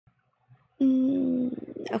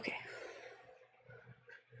Okay.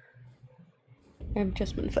 I've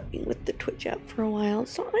just been fighting with the Twitch app for a while,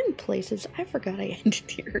 so I'm places. I forgot I ended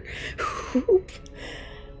here. Oop.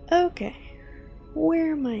 Okay.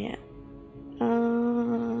 Where am I at?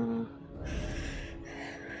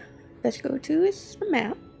 Let's go to is the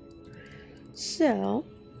map. So,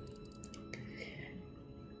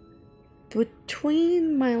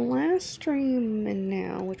 between my last stream and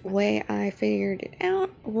now, which way I figured it out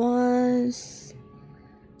was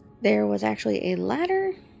there was actually a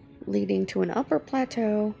ladder leading to an upper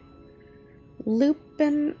plateau,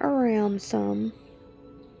 looping around some.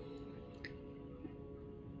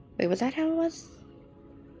 Wait, was that how it was?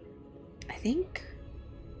 I think.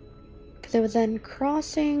 Because it was then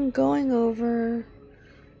crossing, going over,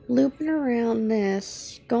 looping around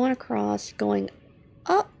this, going across, going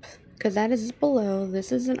up, because that is below,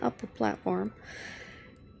 this is an upper platform,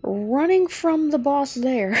 running from the boss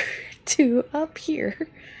there to up here,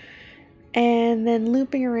 and then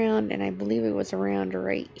looping around, and I believe it was around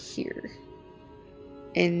right here,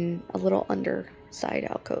 in a little underside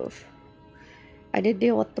alcove. I did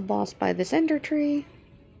deal with the boss by this ender tree,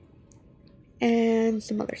 and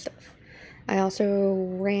some other stuff. I also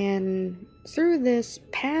ran through this,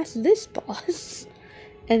 past this boss,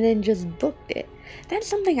 and then just booked it. That's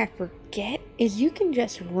something I forget, is you can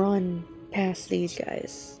just run past these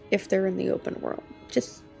guys if they're in the open world.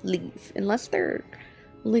 Just leave. Unless they're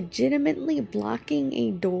legitimately blocking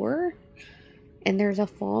a door, and there's a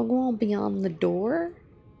fog wall beyond the door,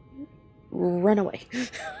 run away.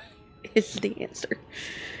 Is the answer.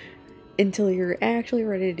 Until you're actually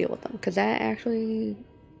ready to deal with them. Because that actually,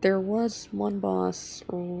 there was one boss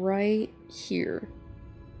right here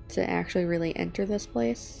to actually really enter this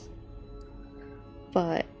place.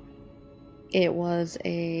 But it was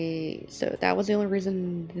so that was the only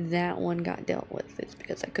reason that one got dealt with, is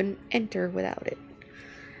because I couldn't enter without it.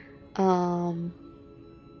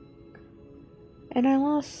 And I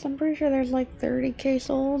lost, I'm pretty sure there's like 30k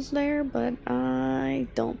souls there, but I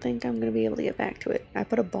don't think I'm gonna be able to get back to it. I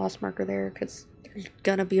put a boss marker there because there's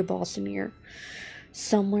gonna be a boss in here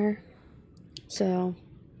somewhere. So,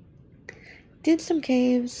 did some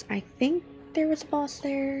caves. I think there was a boss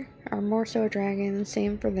there, or more so a dragon,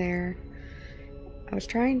 same for there. I was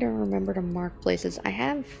trying to remember to mark places.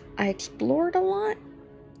 I explored a lot,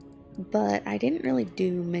 but I didn't really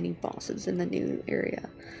do many bosses in the new area.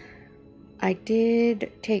 I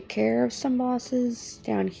did take care of some bosses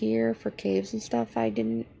down here for caves and stuff I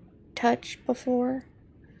didn't touch before.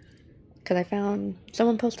 Because I found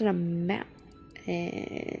someone posted a map,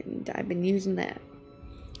 and I've been using that.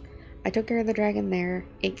 I took care of the dragon there.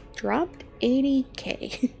 It dropped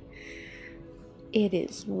 80k. It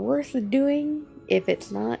is worth doing if it's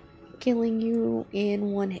not killing you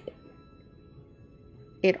in one hit.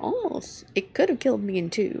 It could have killed me in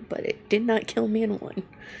two, but it did not kill me in one.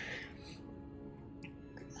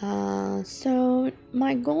 So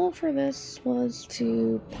my goal for this was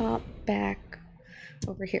to pop back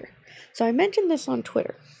over here. So I mentioned this on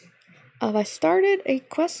Twitter. I started a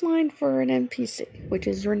quest line for an NPC, which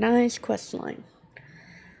is Renai's quest line.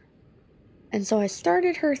 And so I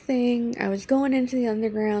started her thing. I was going into the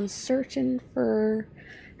underground, searching for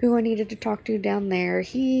who I needed to talk to down there.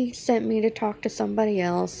 He sent me to talk to somebody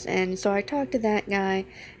else, and so I talked to that guy,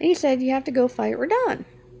 and he said, you have to go fight Radon.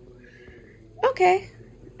 Okay.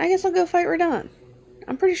 I guess I'll go fight Radon.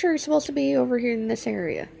 I'm pretty sure he's supposed to be over here in this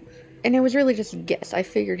area. And it was really just a guess. I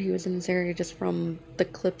figured he was in this area just from the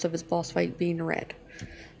clips of his boss fight being red.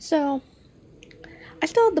 So, I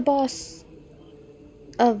still had the boss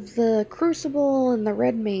of the Crucible and the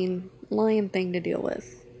Red Mane lion thing to deal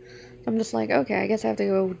with. So I'm just like, okay, I guess I have to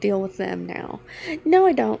go deal with them now. No,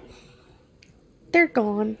 I don't. They're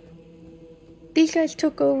gone. These guys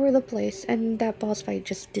took over the place, and that boss fight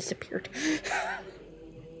just disappeared.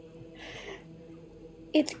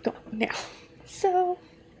 It's gone now. So,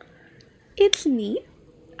 it's neat,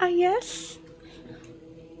 I guess.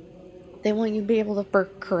 They want you to be able to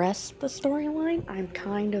progress the storyline. I'm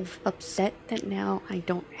kind of upset that now I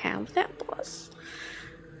don't have that boss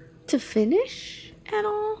to finish at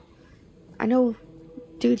all. I know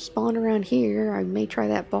dudes spawn around here. I may try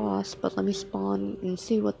that boss, but let me spawn and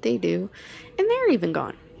see what they do. And they're even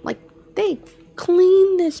gone. Like, they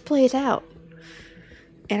cleaned this place out.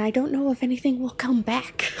 And I don't know if anything will come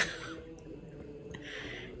back.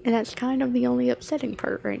 And that's kind of the only upsetting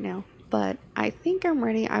part right now. But I think I'm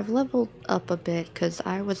ready. I've leveled up a bit because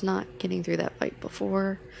I was not getting through that fight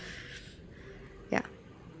before. Yeah.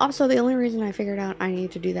 Also, the only reason I figured out I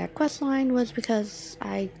needed to do that quest line was because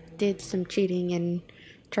I did some cheating and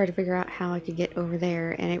tried to figure out how I could get over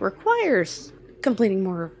there. And it requires completing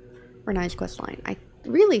more Or not his quest line. I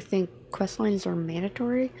really think quest lines are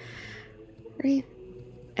mandatory. Right?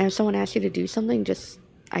 And if someone asks you to do something, just,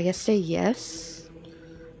 I guess, say yes.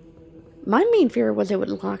 My main fear was it would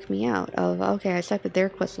lock me out of, okay, I accepted their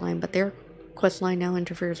quest line, but their quest line now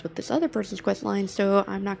interferes with this other person's quest line, so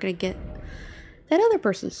I'm not going to get that other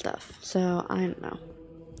person's stuff. So, I don't know.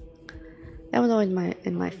 That was always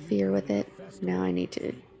my fear with it. Now I need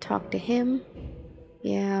to talk to him.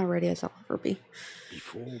 Yeah, ready as I'll ever be.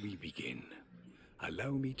 Before we begin,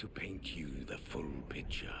 allow me to paint you the full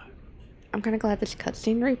picture. I'm kind of glad this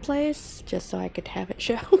cutscene replays, just so I could have it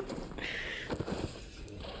show.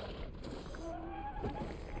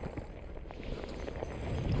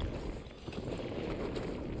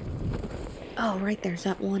 Oh, right, there's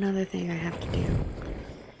that one other thing I have to do.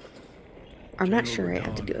 I'm not sure I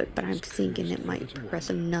have to do it, but I'm thinking it might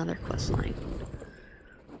progress another quest line.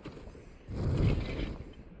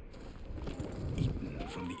 Eaten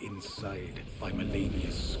from the inside by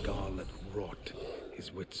Melania's scarlet rot,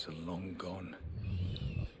 his wits are long gone.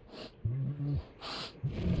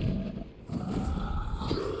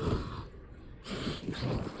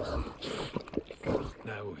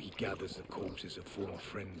 Now he gathers the corpses of former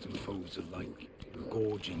friends and foes alike,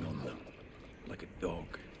 gorging on them like a dog.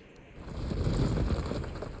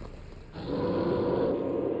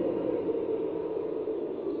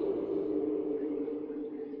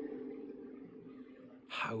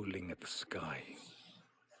 Howling at the sky.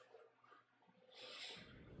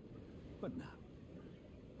 But now,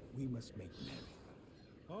 we must make merry.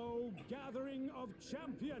 Oh, gathering of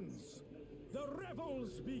champions! The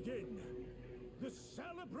revels begin! The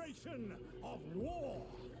celebration of war!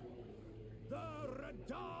 The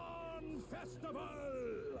Radon Festival!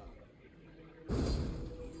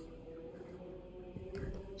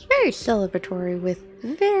 It's very celebratory with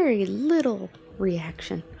very little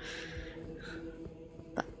reaction.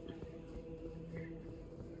 But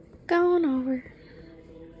going over.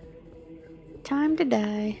 Time to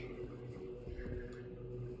die.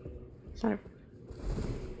 It's not a...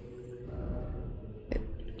 It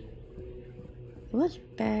was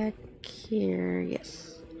back here,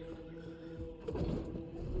 yes.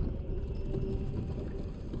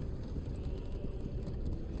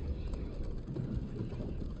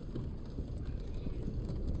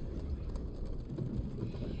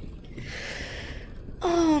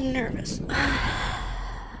 Oh, I'm nervous.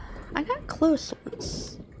 I got close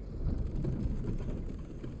once.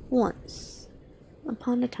 Once.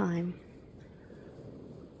 Upon a time.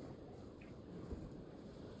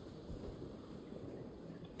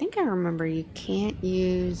 I think I remember you can't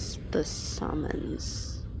use the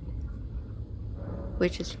summons.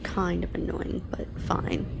 Which is kind of annoying, but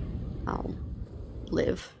fine. I'll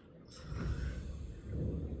live.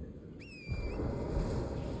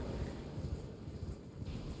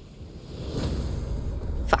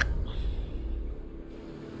 Fuck.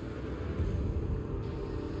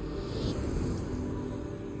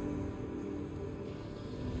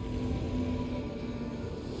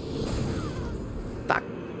 Fuck.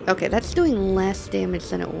 Okay, that's doing less damage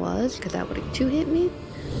than it was, because that would have 2-hit me.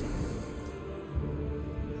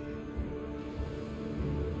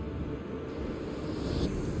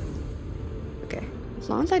 Okay, as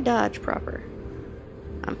long as I dodge proper,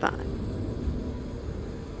 I'm fine.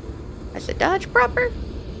 I said dodge proper?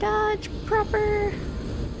 Dodge proper.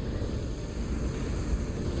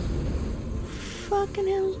 Fucking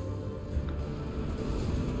hell.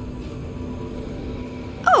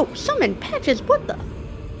 Oh, summon patches, what the?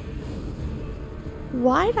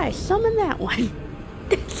 Why'd I summon that one?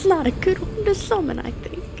 It's not a good one to summon, I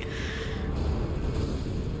think.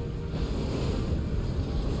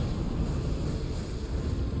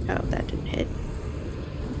 Oh, that didn't hit.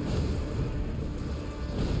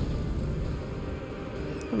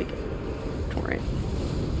 Let me get torrent.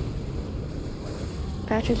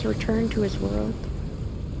 Patches return to his world.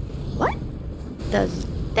 What does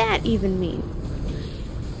that even mean?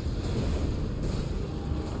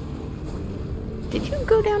 Did you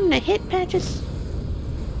go down in a hit, Patches?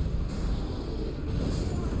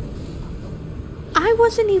 I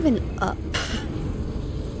wasn't even up.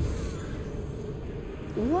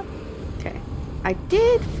 What? Okay. I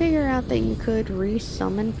did figure out that you could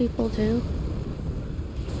re-summon people too.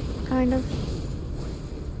 Kind of.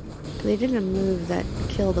 They did a move that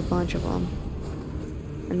killed a bunch of them.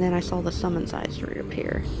 And then I saw the summon size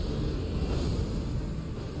reappear.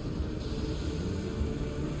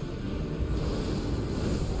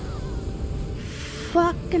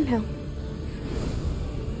 Fucking hell.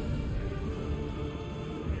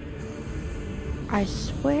 I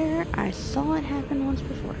swear I saw it happen once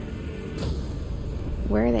before.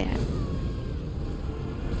 Where are they at?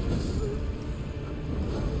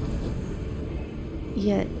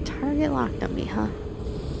 You target locked on me, huh?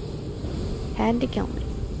 Had to kill me.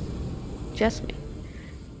 Just me.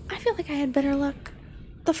 I feel like I had better luck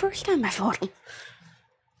the first time I fought him.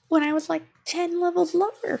 When I was like 10 levels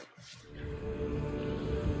lower.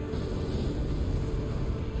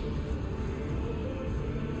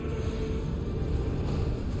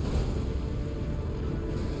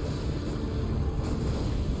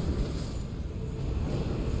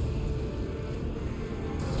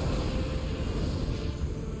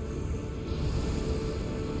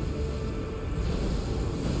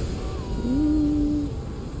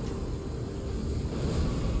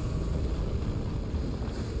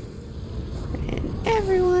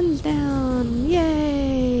 Everyone's down.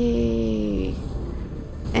 Yay!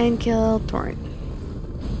 And kill Torrent.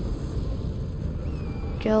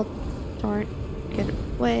 Kill Torrent. Get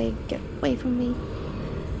away. Get away from me.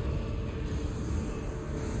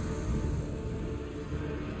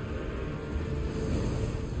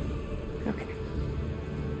 Okay.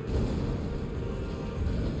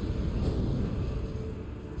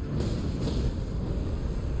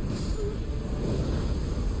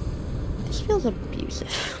 This feels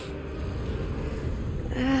abusive.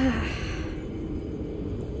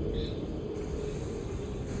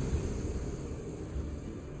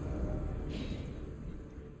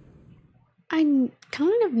 I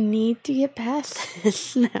kind of need to get past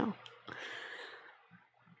this now.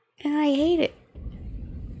 And I hate it.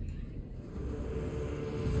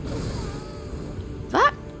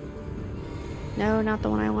 Fuck! No, not the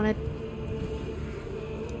one I wanted.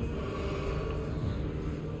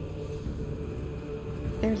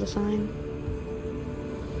 There's a sign.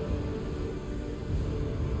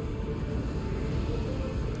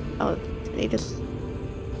 Oh, they just...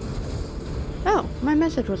 Oh, my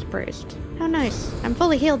message was praised. How nice. I'm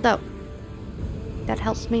fully healed though. That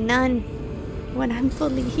helps me none when I'm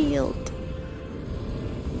fully healed.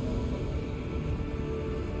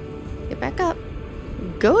 Get back up.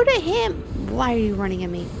 Go to him. Why are you running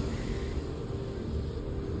at me?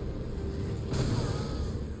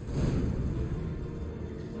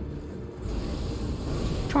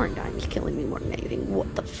 Torrentine is killing me more than anything.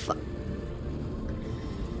 What the fuck?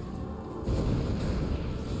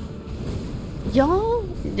 Y'all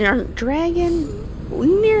aren't dragging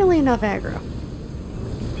nearly enough aggro.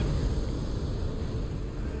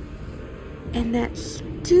 And that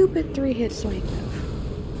stupid 3-hit swing move.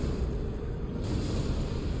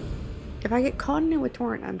 If I get caught in it with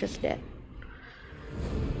Torrent, I'm just dead.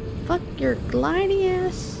 Fuck your gliding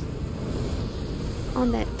ass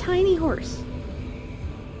on that tiny horse.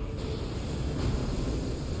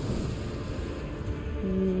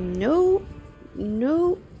 Nope.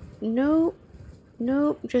 Nope. Nope.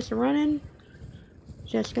 Nope. Just running.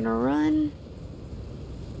 Just gonna run.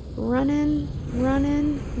 Running.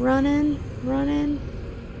 Running. Running. Running.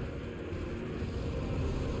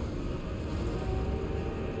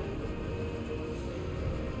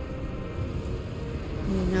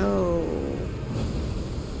 No.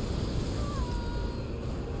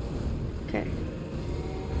 Okay.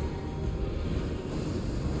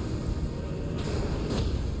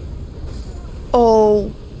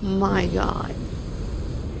 Oh my god.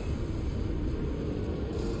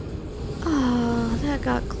 Ah, that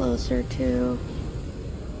got closer too.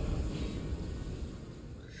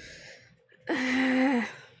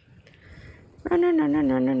 Run, run, run, run,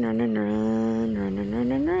 run, run, run, run, run, run, run, run,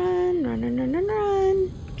 run, run, run, run, run, run,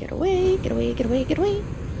 run. Get away, get away, get away, get away.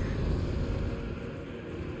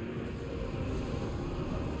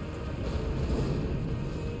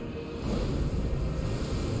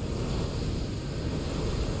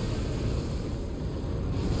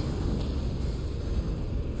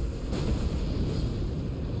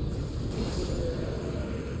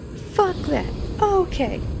 Fuck that.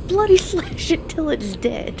 Okay. Bloody slash it till it's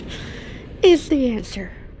dead is the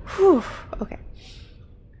answer. Whew. Okay.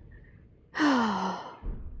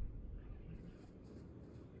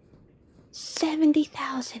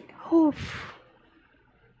 70,000. Oof.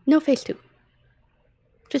 No phase 2.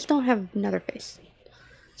 Just don't have another face.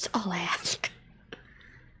 That's all I ask.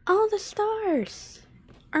 All the stars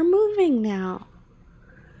are moving now.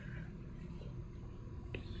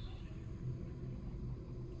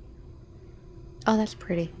 Oh, that's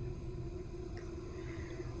pretty.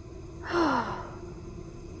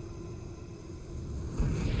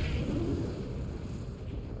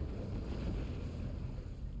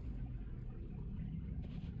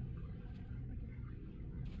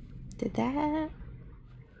 Did that...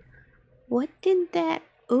 What did that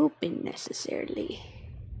open necessarily?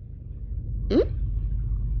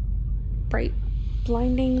 Bright,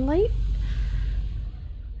 blinding light?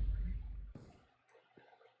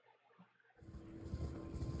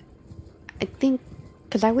 I think,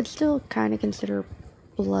 because I would still kind of consider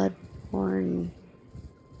Bloodborne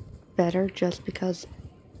better just because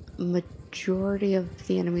majority of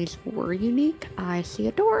the enemies were unique. I see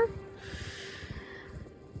a door.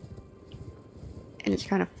 And it's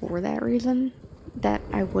kind of for that reason that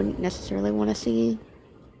I wouldn't necessarily want to see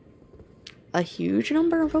a huge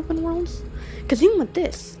number of open worlds. Because even with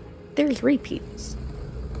this, there's repeats.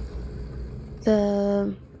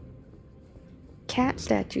 The cat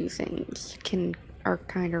statue things are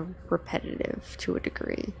kind of repetitive to a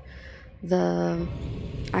degree.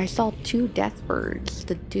 I saw 2 death birds,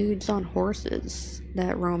 the dudes on horses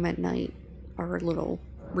that roam at night, are a little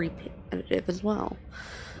repetitive as well.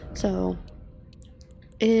 So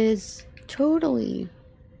it is totally,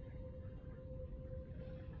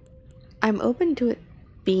 I'm open to it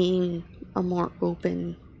being a more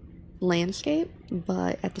open landscape,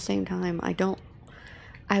 but at the same time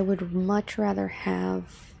I would much rather have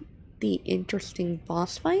the interesting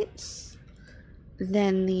boss fights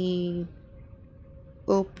than the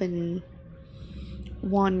open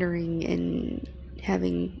wandering and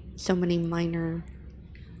having so many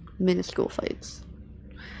minuscule fights.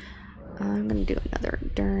 I'm gonna do another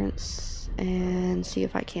endurance and see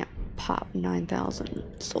if I can't pop 9,000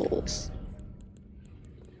 souls.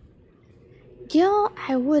 Yeah,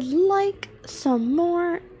 I would like some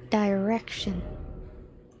more direction.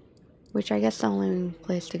 Which I guess the only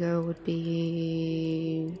place to go would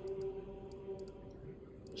be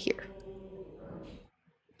here.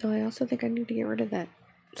 Though I also think I need to get rid of that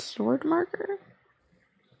sword marker.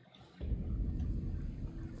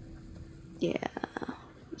 Yeah,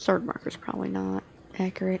 sword marker's probably not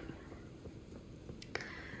accurate.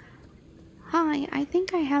 Hi, I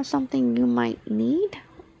think I have something you might need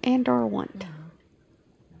and or want.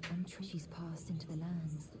 I'm sure she's passed into the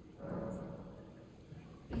lands.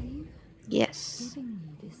 Are you Yes. giving me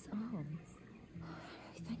this arm?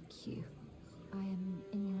 Thank you. I am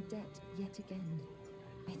in your debt yet again.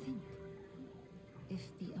 I think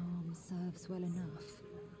if the arm serves well enough,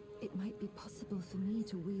 it might be possible for me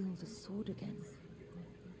to wield a sword again.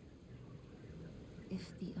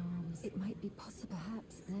 If the arms, it might be possible.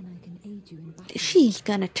 Perhaps then I can aid you in battle. She's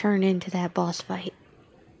gonna turn into that boss fight.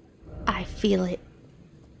 I feel it.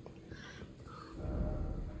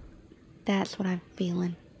 That's what I'm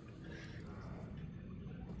feeling.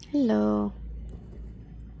 Hello.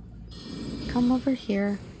 Come over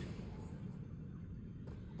here.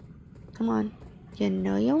 Come on. You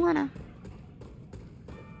know you wanna.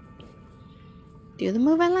 Do the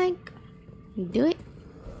move I like. Do it.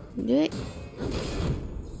 Do it.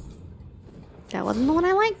 That wasn't the one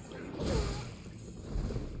I liked.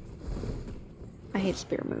 I hate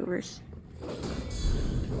spear movers.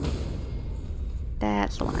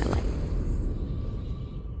 That's the one I like.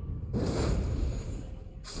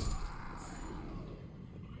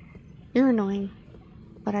 You're annoying,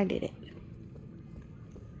 but I did it.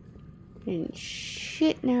 And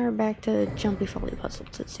shit, now we're back to jumpy folly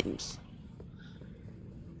puzzles, it seems.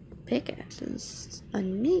 Pickaxe is a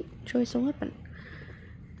neat choice of weapon.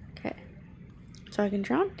 Okay. So I can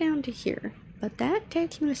drop down to here, but that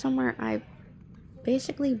takes me to somewhere I've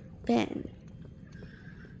basically been.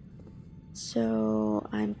 So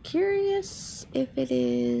I'm curious if it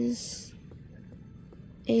is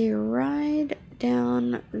a ride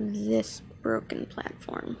down this broken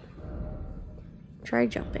platform. Try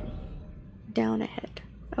jumping. Down ahead.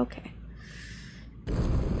 Okay.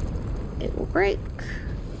 It will break.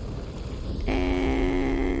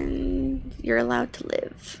 And you're allowed to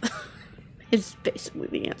live. Is basically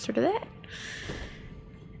the answer to that.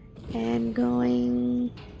 And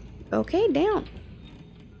going... Okay, down.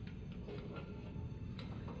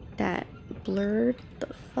 That blurred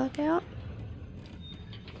the fuck out.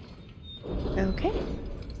 Okay.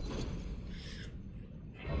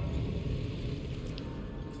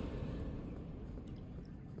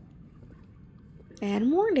 And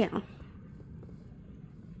more down.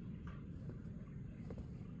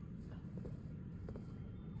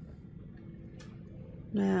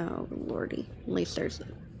 Oh, lordy. At least there's a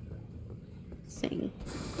thing.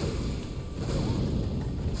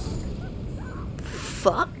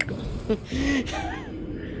 Fuck.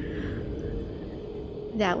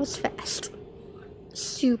 That was fast.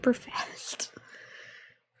 Super fast.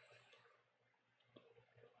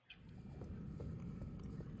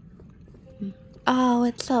 Oh,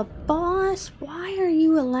 it's a boss? Why are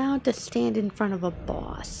you allowed to stand in front of a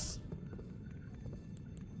boss?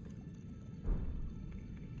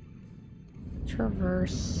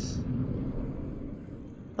 Traverse.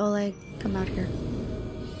 Oleg, come out here.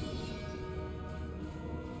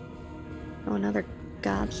 Oh, another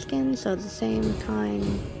god skin, so it's the same kind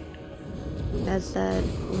That's that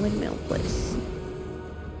windmill place.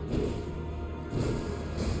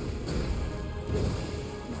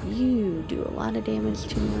 You do a lot of damage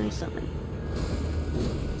to my summon.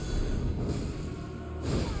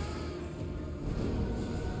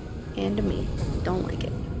 And to me. Don't like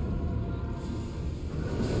it.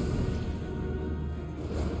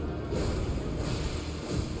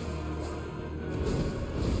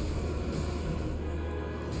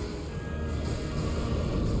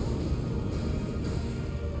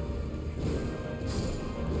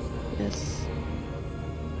 Yes.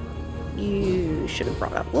 You should have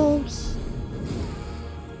brought out wolves.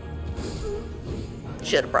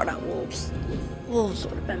 Should have brought out wolves. Wolves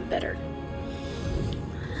would have been better.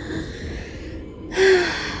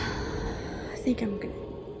 I think I'm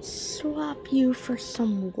gonna swap you for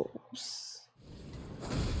some wolves.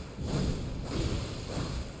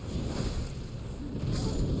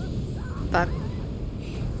 Fuck.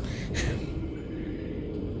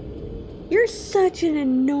 You're such an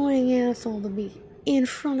annoying asshole to be in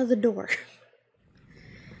front of the door.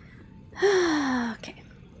 Okay,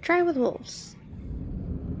 try with wolves.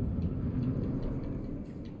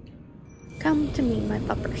 Come to me, my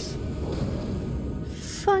puppers.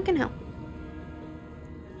 Fucking hell.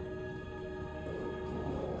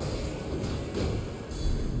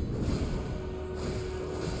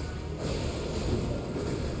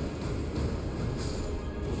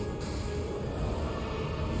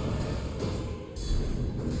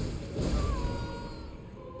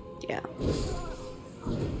 Yeah.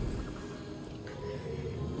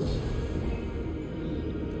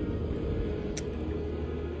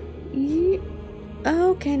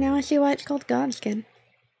 Okay, now I see why it's called Godskin.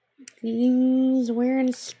 He's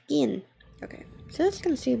wearing skin. Okay, so let's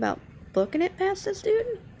gonna see about booking it past this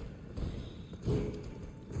dude.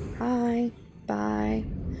 Hi, bye.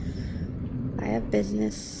 I have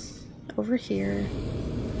business over here.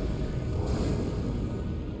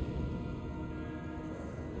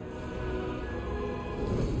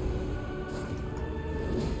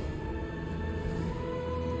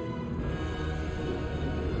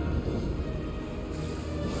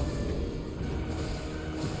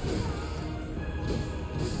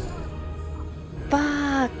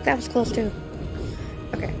 That was close too.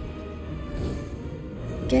 Okay.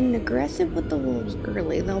 Getting aggressive with the wolves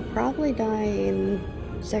early. They'll probably die in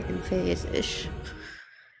second phase-ish.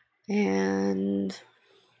 And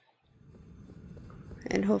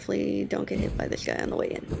hopefully don't get hit by this guy on the way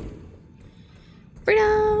in.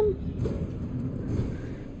 Freedom!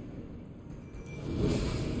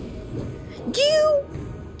 You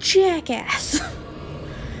jackass!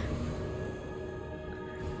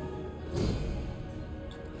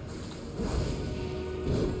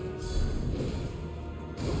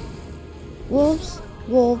 Wolves,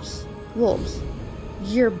 wolves, wolves.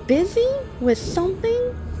 You're busy with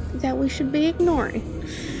something that we should be ignoring.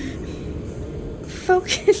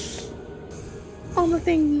 Focus on the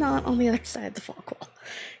thing not on the other side of the fog wall.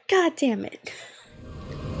 God damn it.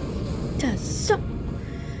 Does so.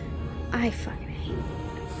 I fucking hate it.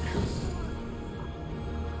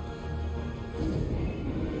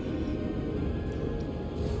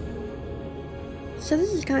 So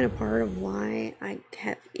this is kind of part of why I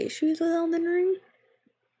have issues with Elden Ring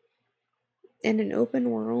and an open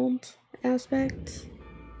world aspect.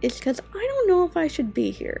 It's because I don't know if I should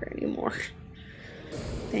be here anymore.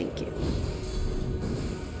 Thank you.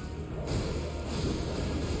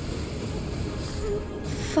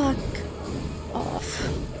 Fuck off.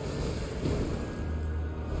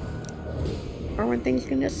 Or when things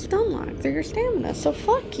can just stun lock through your stamina, so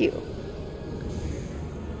fuck you.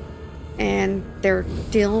 And they're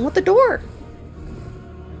dealing with the door.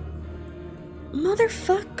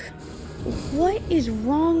 Motherfuck. What is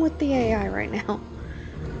wrong with the AI right now?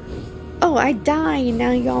 Oh, I die and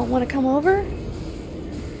now y'all want to come over?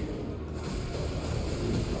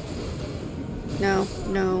 No,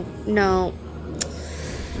 no, no.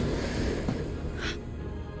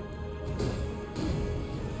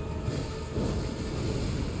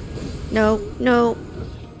 No, no.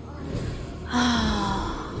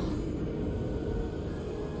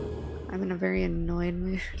 I'm in a very annoyed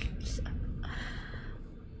mood.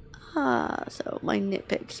 So my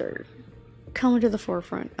nitpicks are coming to the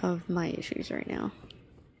forefront of my issues right now.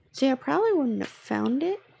 See, I probably wouldn't have found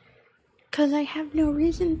it because I have no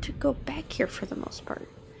reason to go back here for the most part.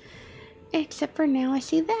 Except for now I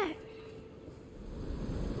see that.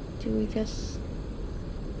 Do we just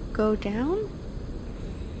go down?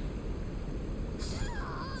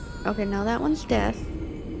 Okay, now that one's death.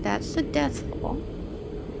 That's the death fall.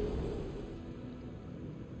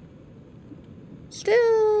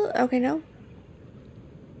 Still, okay, no.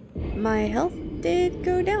 my health did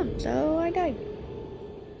go down, so I died.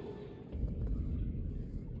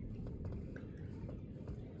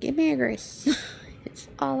 Give me a grace. It's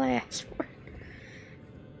all I asked for.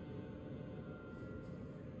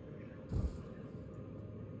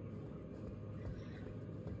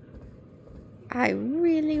 I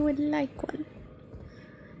really would like one.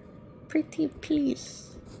 Pretty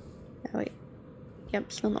please. Oh wait.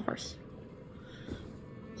 Yep, still no horse.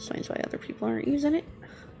 Explains why other people aren't using it.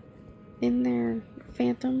 In their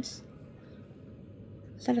phantoms.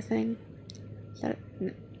 Is that a thing? Is that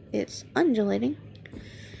a... It's undulating.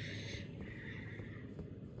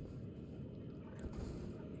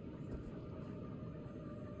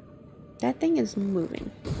 That thing is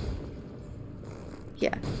moving.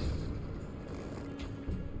 Yeah.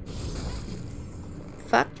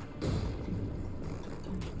 Fuck.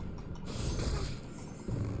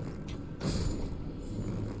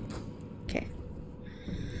 Okay.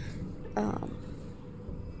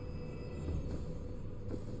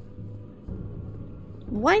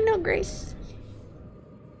 Why no grace?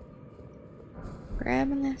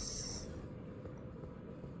 Grabbing this.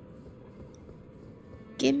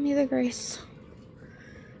 Give me the grace.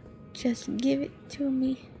 Just give it to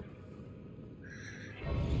me.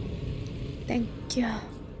 Thank you.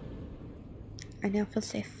 I now feel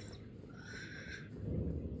safe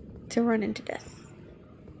to run into death.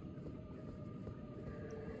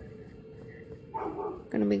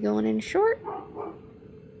 Gonna be going in short.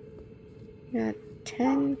 Got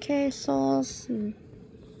 10k souls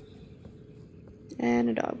and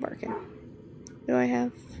a dog barking. Do I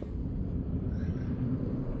have?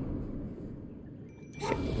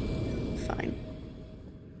 Shit. Fine.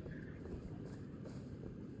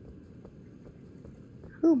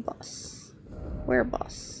 Who boss? Where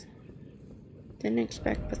boss? Didn't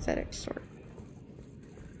expect pathetic sort.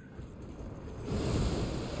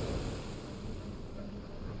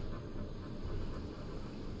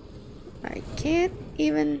 I can't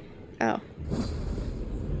even... Oh.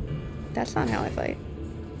 That's not how I fight.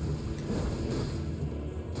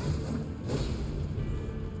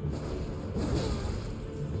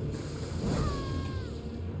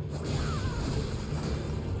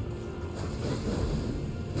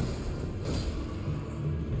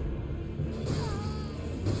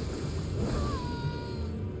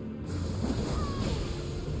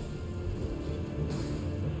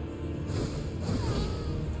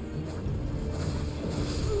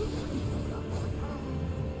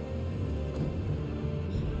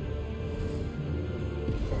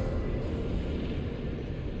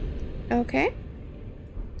 Okay,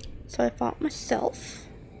 so I fought myself,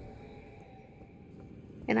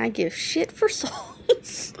 and I give shit for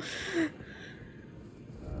souls.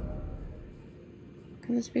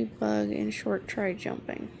 Can this be bug in short? Try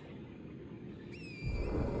jumping.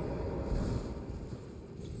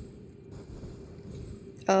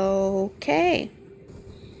 Okay,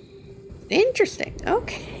 interesting.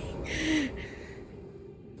 Okay.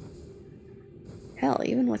 Hell,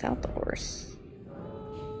 even without the horse.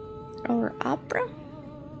 Or opera?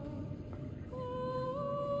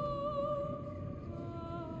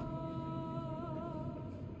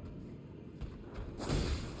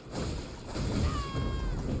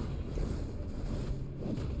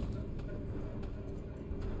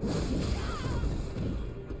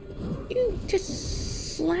 You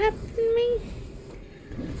just slapped me?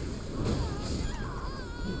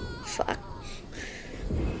 Fuck.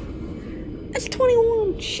 That's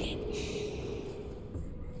 21. Shit.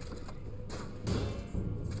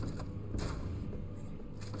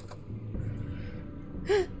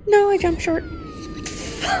 No, I jumped short.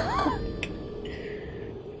 Fuck.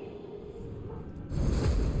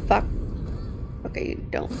 Fuck. Okay, you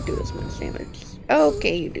don't do as much damage.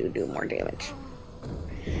 Okay, you do more damage.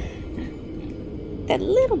 That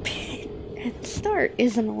little bit at the start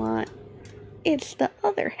isn't a lot. It's the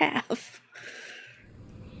other half.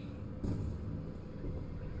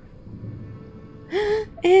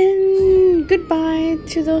 And goodbye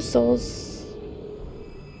to those souls.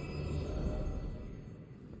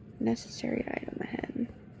 Necessary item ahead.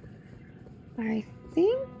 I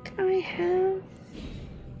think I have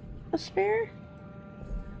a spare.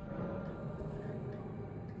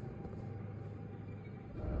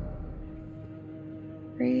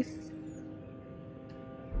 Wraith.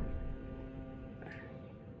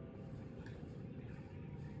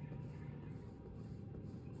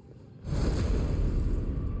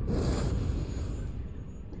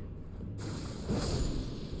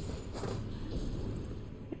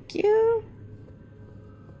 Thank you.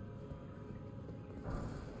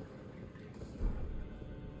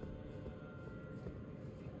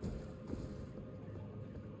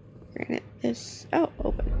 is... oh,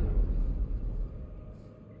 open.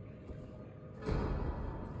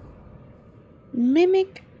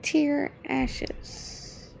 Mimic Tear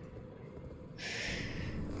Ashes.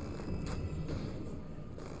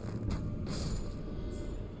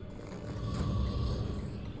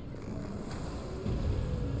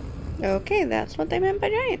 Okay, that's what they meant by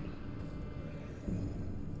giant.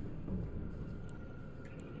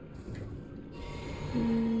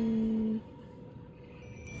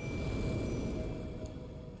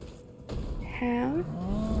 Have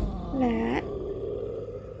that.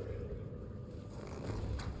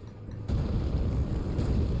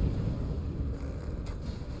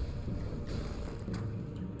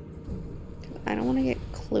 I don't want to get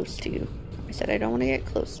close to you. I said I don't want to get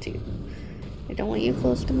close to you. I don't want you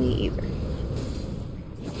close to me either.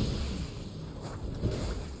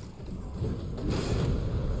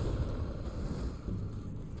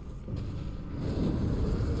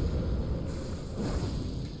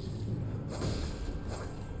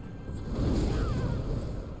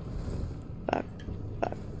 Fuck.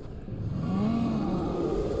 Fuck.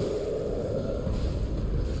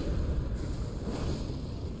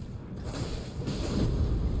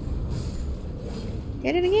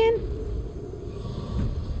 Get it again?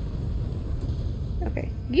 Okay.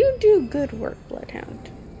 You do good work, Bloodhound.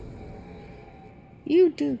 You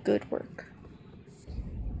do good work.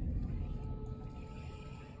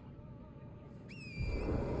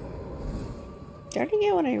 Did I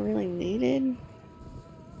get what I really needed?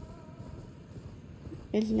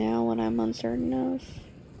 Is now what I'm uncertain of.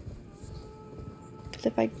 Because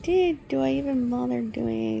if I did, do I even bother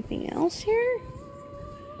doing anything else here?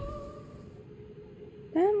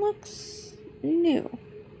 That looks new.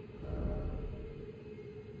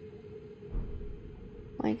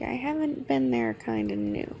 Like, I haven't been there kinda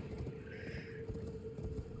new.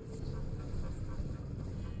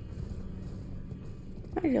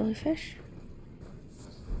 Hi, jellyfish.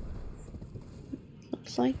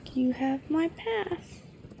 Looks like you have my path.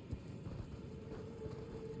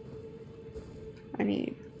 I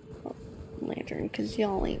need a lantern because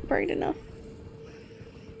y'all ain't bright enough.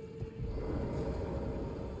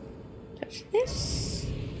 Touch this.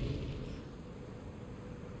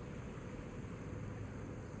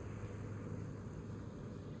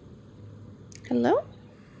 Hello?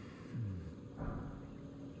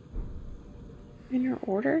 Inner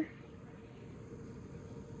order?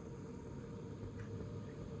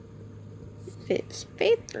 If it's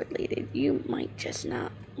faith related, you might just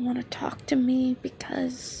not want to talk to me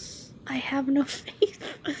because I have no faith.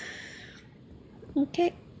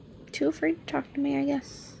 Okay, too afraid to talk to me, I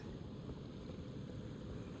guess.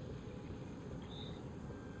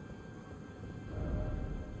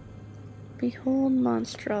 Behold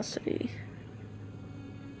monstrosity.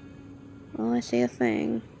 Well, I see a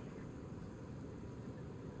thing.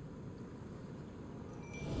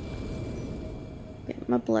 Get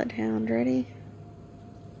my bloodhound ready.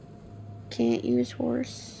 Can't use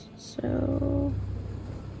horse, so...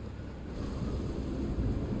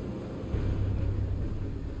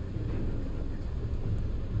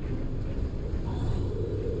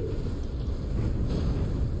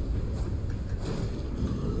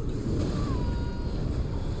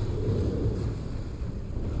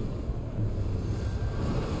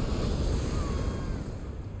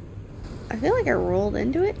 I feel like I rolled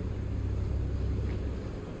into it.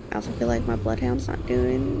 I also feel like my bloodhound's not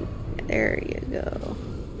doing... There you go.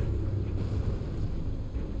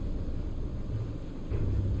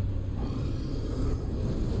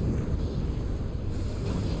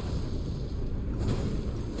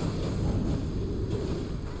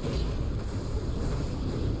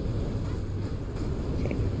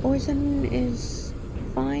 Okay, poison is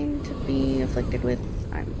fine to be afflicted with.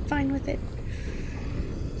 I'm fine with it.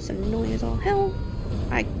 It's annoying as all hell.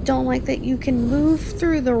 I don't like that you can move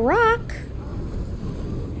through the rock.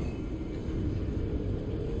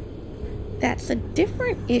 That's a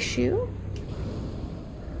different issue.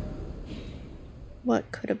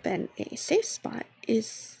 What could have been a safe spot is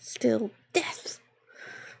still death.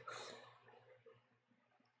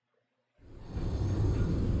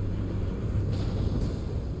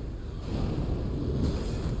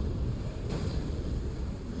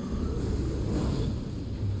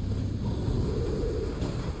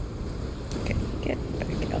 Okay, get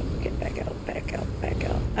back out, get back out, back out, back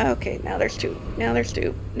out. Okay, now there's two. Now there's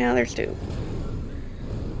two. Now there's two.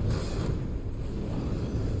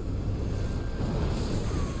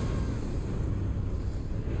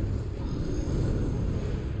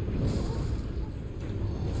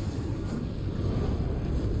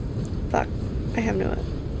 Fuck. I have no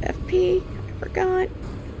FP. I forgot.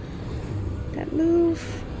 That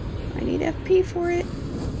move. I I need FP for it.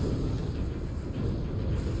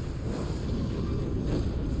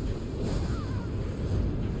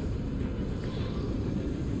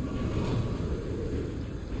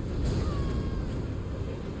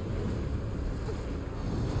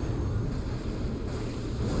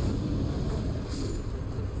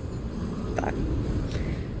 Fuck.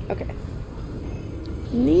 Okay.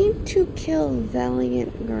 Need to kill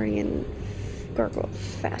Valiant Guardian Gargoyle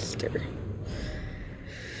faster.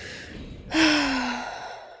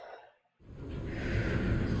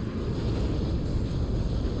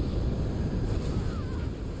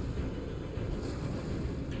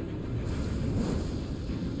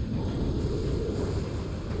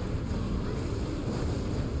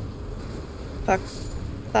 Fuck.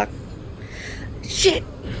 Fuck. Shit!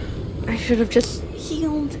 I should have just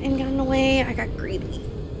healed and gotten away. I got greedy.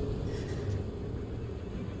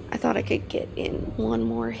 I thought I could get in one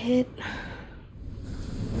more hit.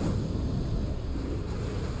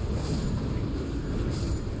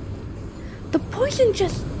 The poison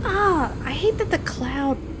just... I hate that the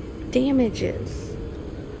cloud damages.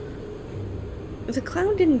 If the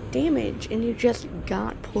cloud didn't damage and you just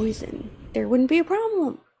got poison, there wouldn't be a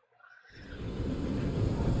problem.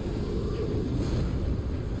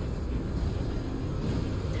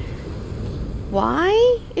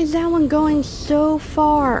 Why is that one going so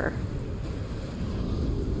far?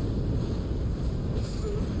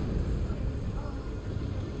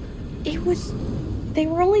 It was... They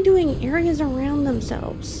were only doing areas around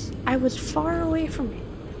themselves. I was far away from it.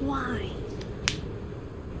 Why?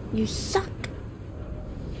 You suck.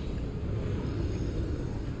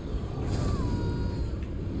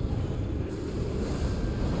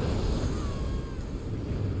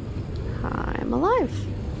 I'm alive.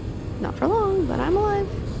 Not for long, but I'm alive.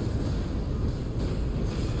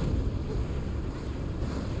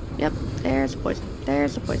 Yep, there's the poison.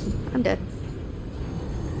 There's the poison. I'm dead.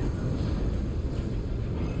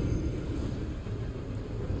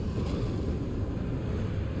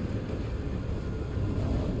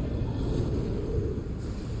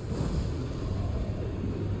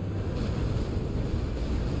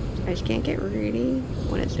 I just can't get greedy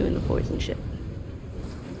when it's doing the poison shit.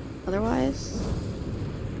 Otherwise,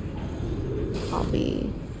 I'll be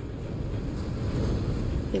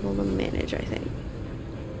able to manage, I think.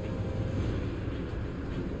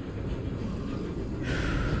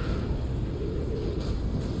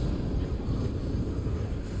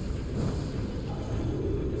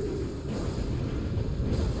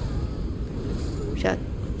 Shut.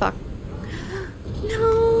 Fuck.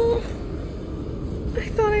 No! I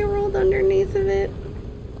thought I rolled underneath of it.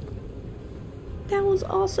 That was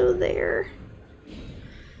also there.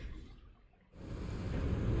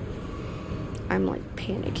 I'm like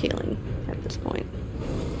panic healing at this point.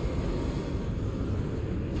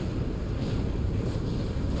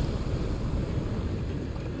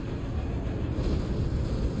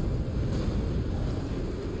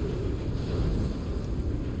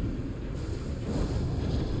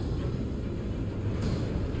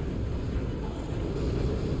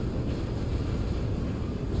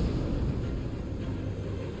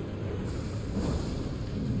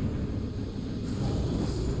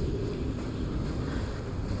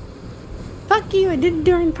 Fuck you, I did it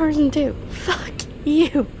during person 2. Fuck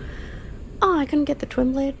you. Oh, I couldn't get the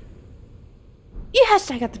twin blade.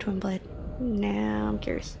 Yes, I got the twin blade. Now I'm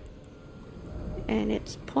curious. And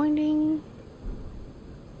it's pointing.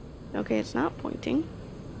 Okay, it's not pointing.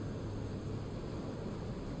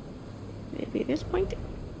 Maybe it is pointing.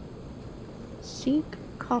 Seek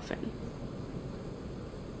coffin.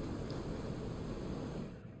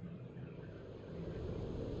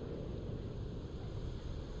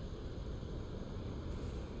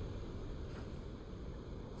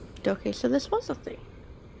 Okay, so this was a thing.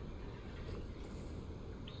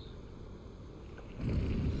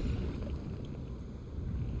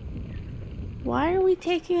 Why are we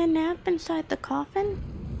taking a nap inside the coffin?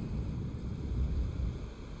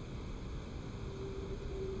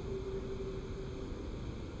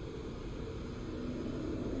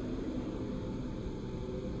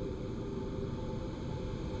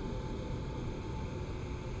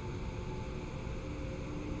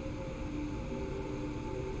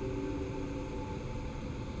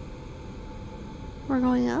 We're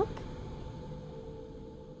going up?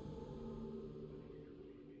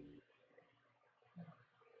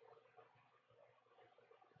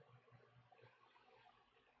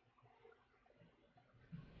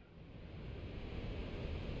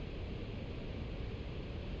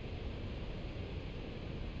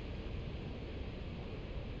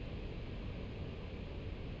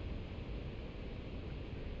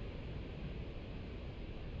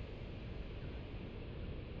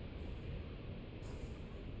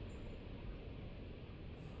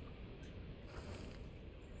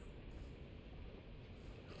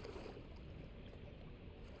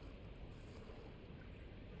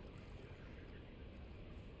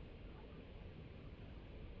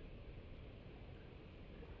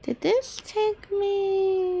 Did this take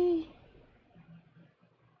me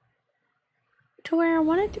to where I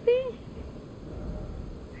want it to be?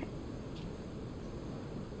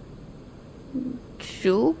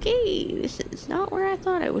 Okay, this is not where I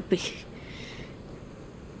thought it would be.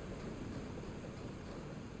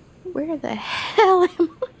 Where the hell am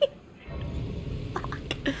I? Fuck.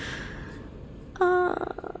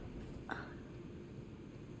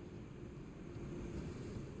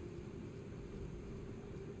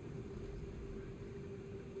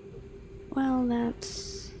 Well,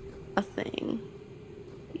 that's a thing.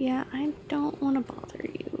 Yeah, I don't want to bother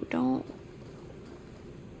you. Don't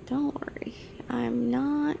worry. I'm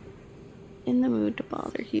not in the mood to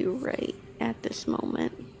bother you right at this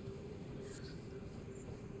moment.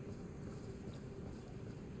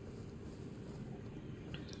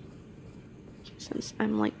 Since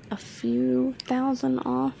I'm like a few thousand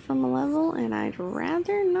off from a level and I'd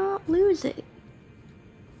rather not lose it.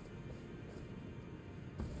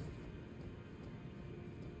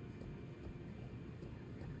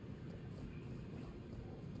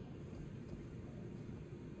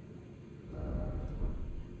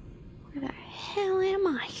 Where the hell am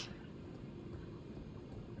I?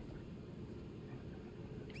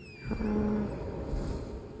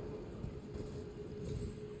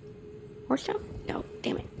 Horse jump? No,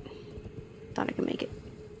 damn it. Thought I could make it.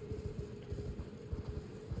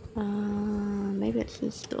 Maybe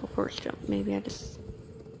it's still horse jump. Maybe I just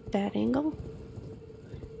bad angle.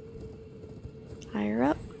 Higher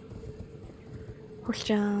up. Horse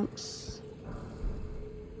jumps.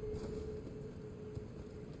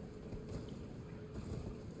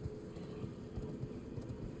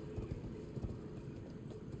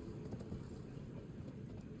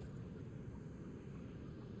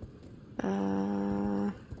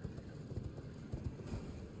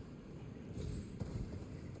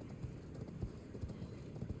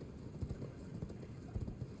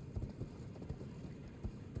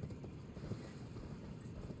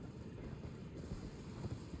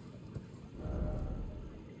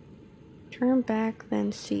 Turn back,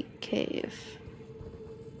 then seek cave.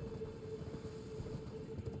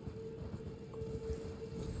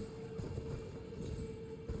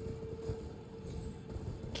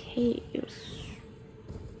 Caves.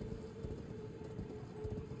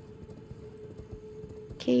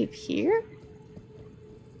 Cave here?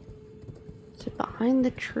 Is it behind the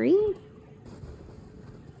tree?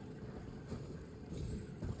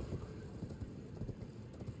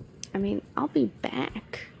 I mean, I'll be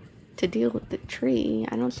back to deal with the tree.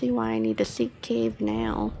 I don't see why I need to seek cave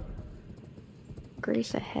now.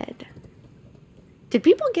 Grace ahead. Did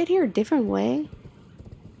people get here a different way?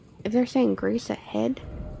 If they're saying grace ahead?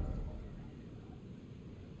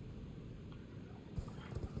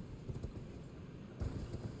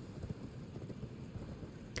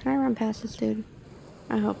 Can I run past this dude?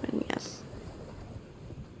 I'm hoping yes.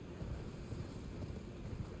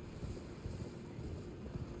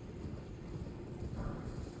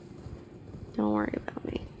 Don't worry about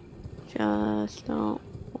me. Just don't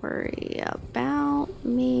worry about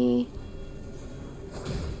me.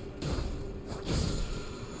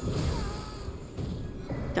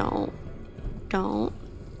 Don't.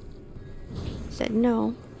 Said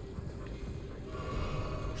no.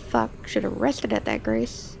 Fuck, should have rested at that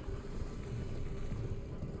grace.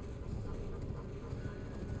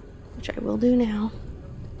 Which I will do now.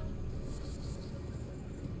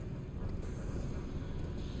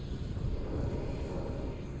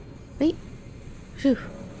 Wait. Phew.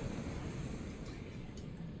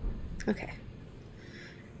 Okay.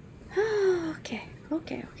 Okay.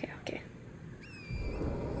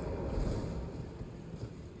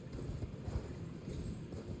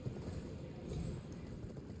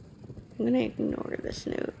 I'm gonna ignore this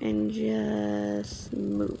note and just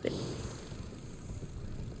move it.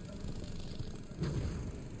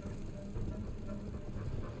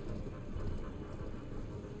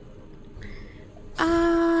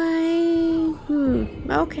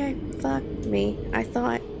 Okay, fuck me. I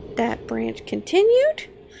thought that branch continued.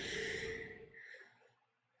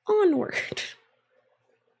 Onward.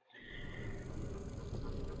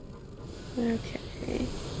 Okay.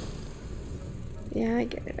 Yeah, I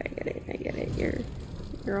get it.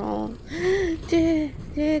 You're all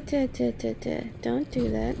don't do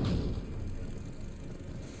that.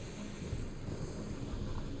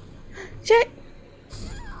 Shit!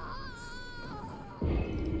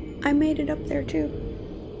 I made it up there too.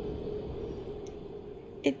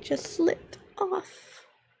 It just slipped off.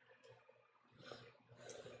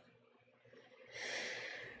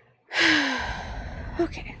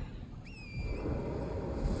 Okay.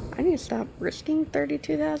 I need to stop risking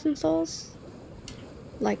 32,000 souls.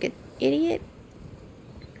 like an idiot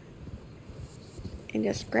and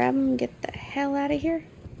just grab him and get the hell out of here?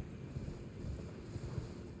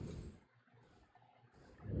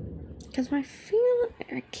 Because my feeling,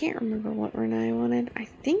 I can't remember what Renee I wanted. I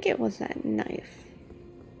think it was that knife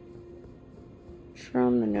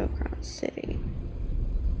from the Nocron City.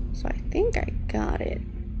 So I think I got it.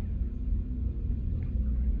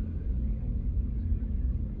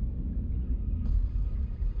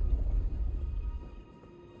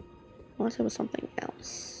 Unless it was something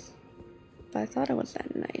else. But I thought it was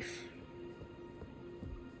that knife.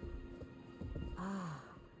 Ah,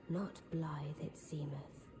 not blithe it seemeth.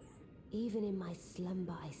 Even in my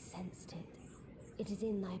slumber I sensed it. It is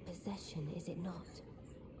in thy possession, is it not?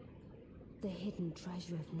 The hidden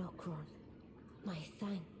treasure of Nocron. My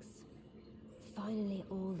thanks. Finally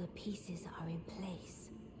all the pieces are in place.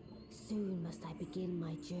 Soon must I begin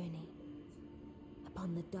my journey.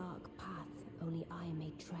 Upon the dark path only I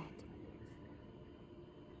may tread.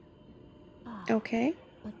 Ah, Okay.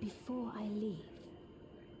 but before I leave,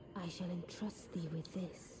 I shall entrust thee with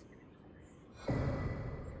this.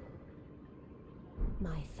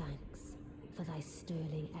 My thanks for thy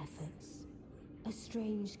sterling efforts. A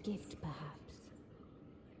strange gift, perhaps.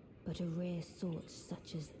 But a rare sort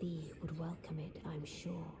such as thee would welcome it, I'm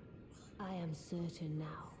sure. I am certain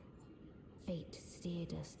now. Fate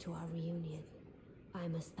steered us to our reunion. I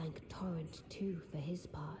must thank Torrent, too, for his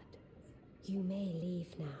part. You may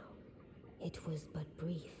leave now. It was but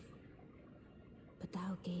brief. But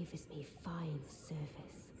thou gavest me fine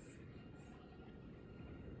service.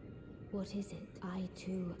 What is it? I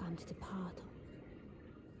too am to depart.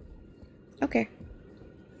 Okay.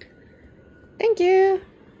 Thank you.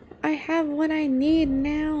 I have what I need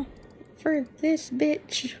now for this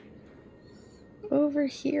bitch over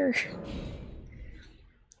here.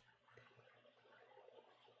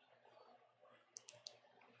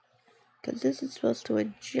 Because this is supposed to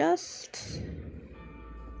adjust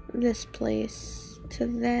this place to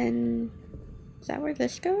then... Is that where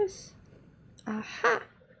this goes? Aha!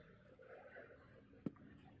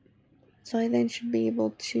 So I then should be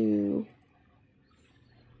able to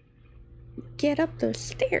get up those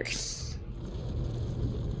stairs.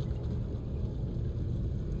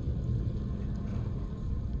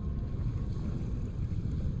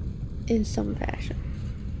 In some fashion.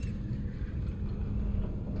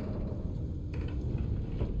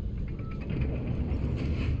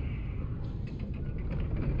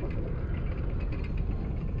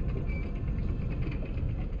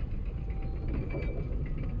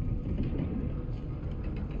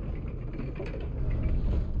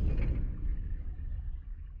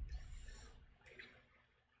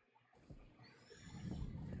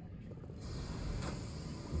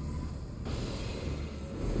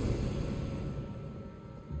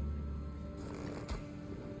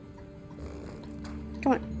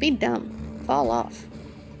 Come on, be dumb. Fall off.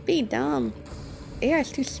 Be dumb.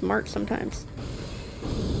 AI's too smart sometimes.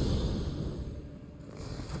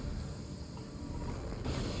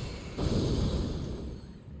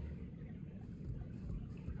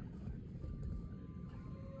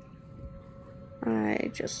 I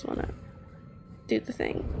just wanna do the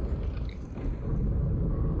thing.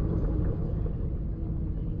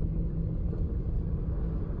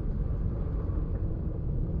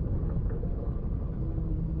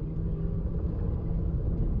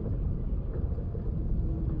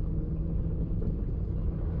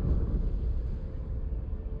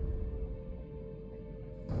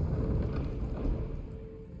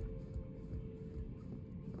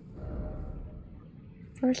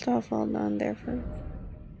 First off, all done there for...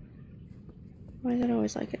 Why is it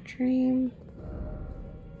always like a dream?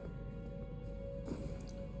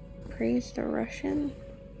 Praise the Russian?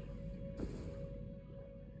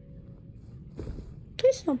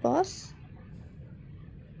 Please no, boss.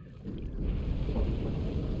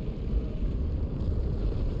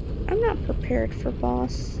 I'm not prepared for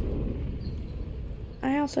boss.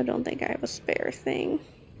 I also don't think I have a spare thing.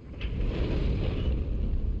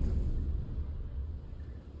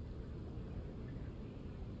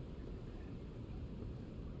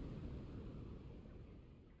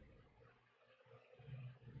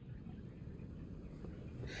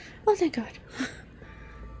 Oh, thank God.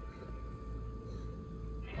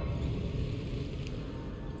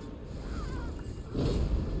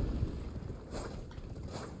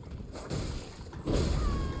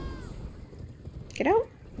 Get out.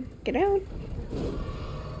 Get out.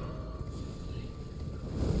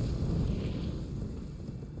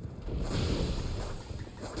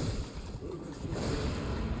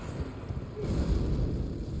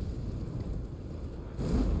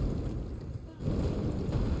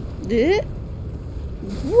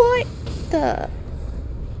 What the?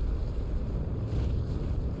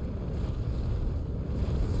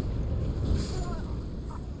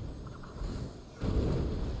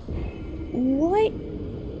 What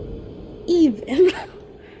even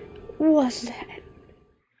was that?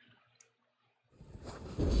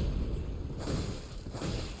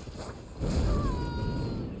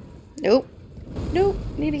 Nope. Nope.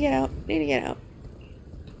 Need to get out. Need to get out.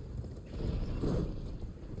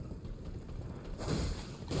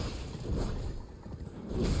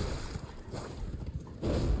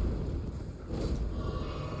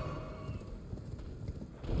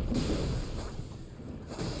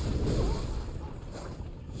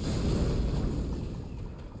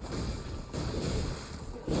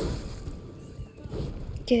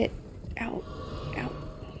 Get out. Out.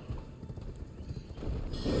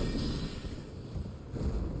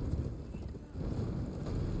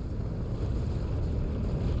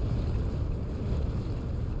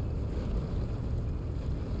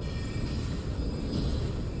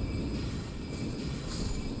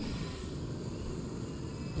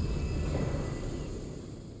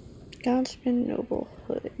 Godsman Noble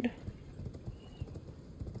Hood.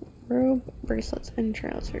 Robe, bracelets, and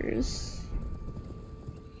trousers.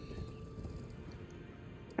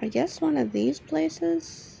 I guess one of these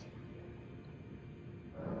places?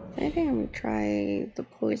 I think I'm gonna try the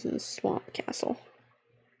Poison Swamp Castle.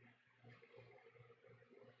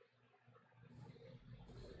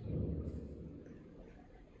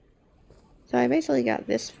 So I basically got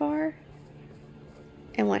this far.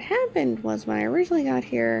 And what happened was when I originally got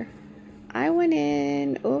here, I went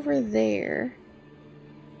in over there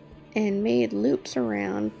and made loops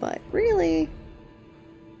around, but really,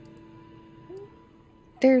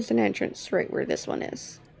 there's an entrance right where this one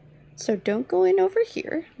is. So don't go in over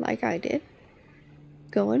here like I did.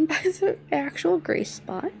 Go in by the actual grace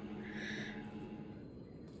spot.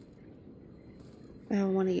 Oh,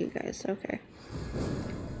 one of you guys, okay.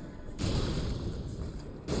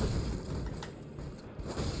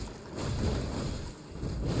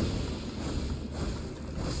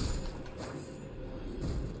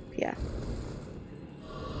 Yeah.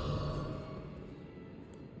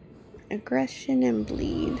 Aggression and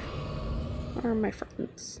bleed are my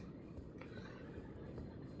friends.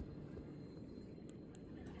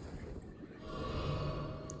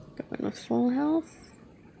 Going with full health.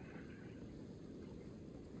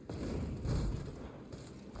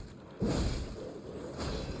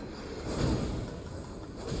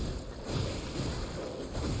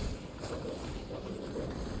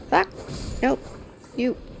 Fuck. Nope.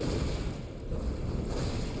 You.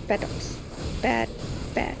 Bad dogs. Bad,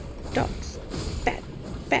 bad dogs. Bad,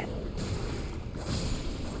 bad.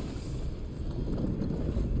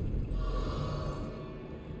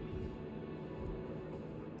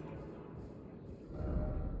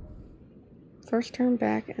 First turn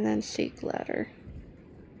back and then seek ladder.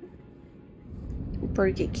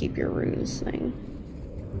 Break it, keep your runes thing.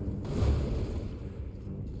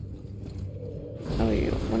 Oh,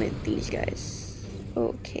 you wanted these guys.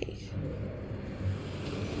 Okay.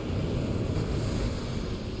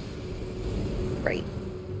 Right.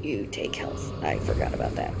 You take health. I forgot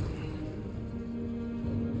about that.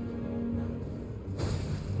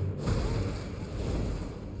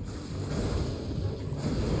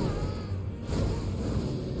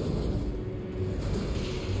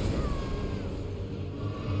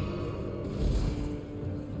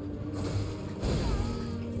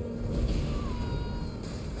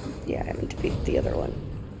 Yeah, I haven't defeated the other one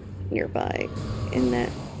nearby in that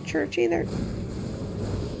church either.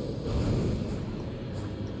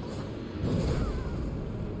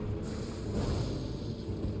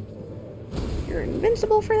 You're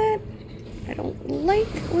invincible for that? I don't like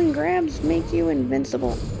when grabs make you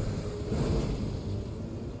invincible.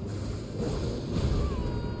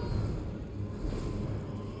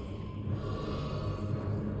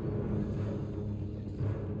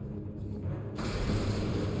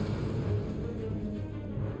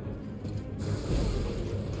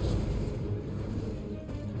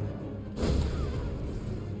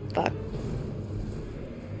 Fuck.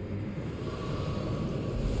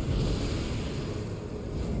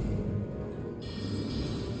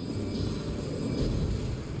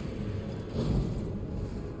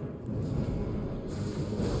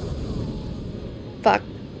 Fuck.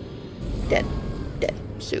 Dead. Dead.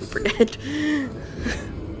 Super dead.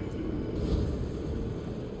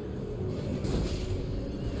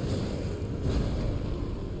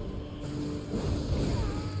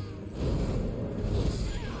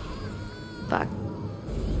 Fuck.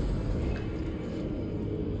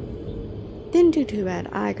 Didn't do too bad.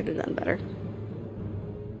 I could have done better.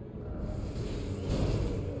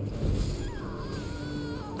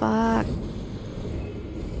 Fuck.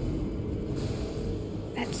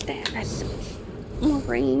 That's more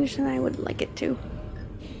range than I would like it to.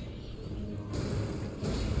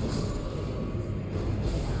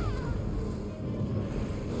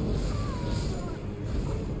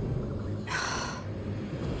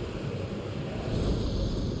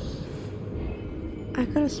 I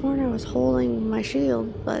could have sworn I was holding my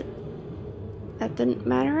shield, but that didn't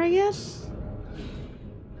matter, I guess?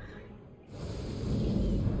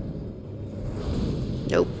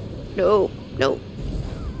 Nope. Nope. Nope.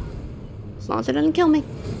 As long as it doesn't kill me.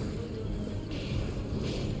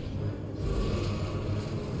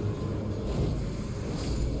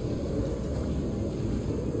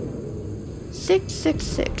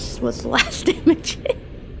 "666" was the last damage.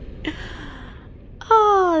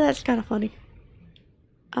 Oh, that's kind of funny.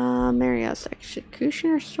 Mario's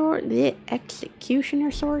executioner sword. The executioner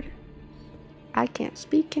sword. I can't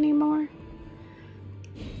speak anymore.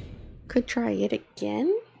 Could try it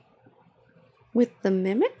again with the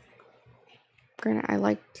mimic. Granted, I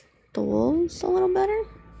liked the wolves a little better.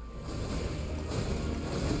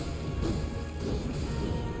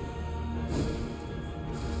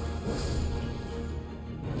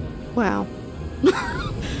 Wow.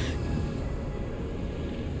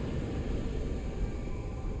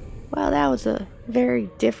 Wow, that was a very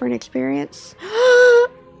different experience.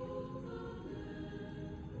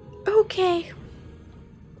 Okay.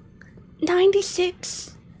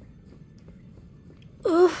 96.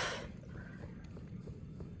 Oof.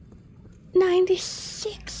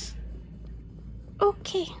 96.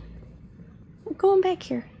 Okay. I'm going back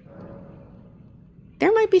here.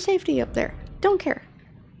 There might be safety up there. Don't care.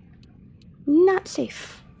 Not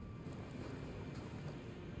safe.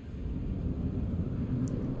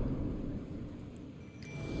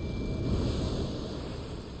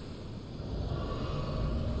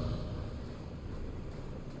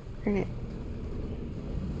 Granted,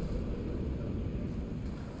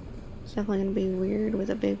 it's definitely gonna be weird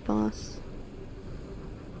with a big boss.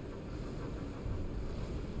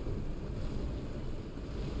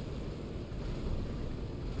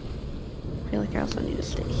 I feel like I also need to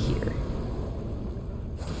stay here.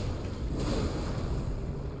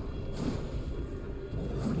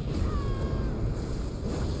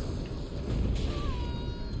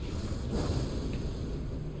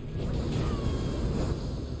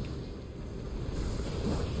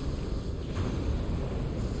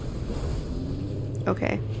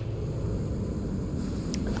 Okay.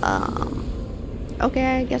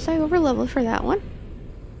 Okay, I guess I overleveled for that one.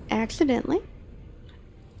 Accidentally.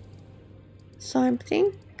 So I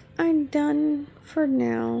think I'm done for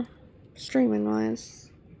now, streaming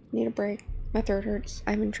wise. Need a break. My throat hurts.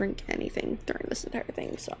 I haven't drank anything during this entire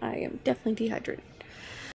thing, so I am definitely dehydrated.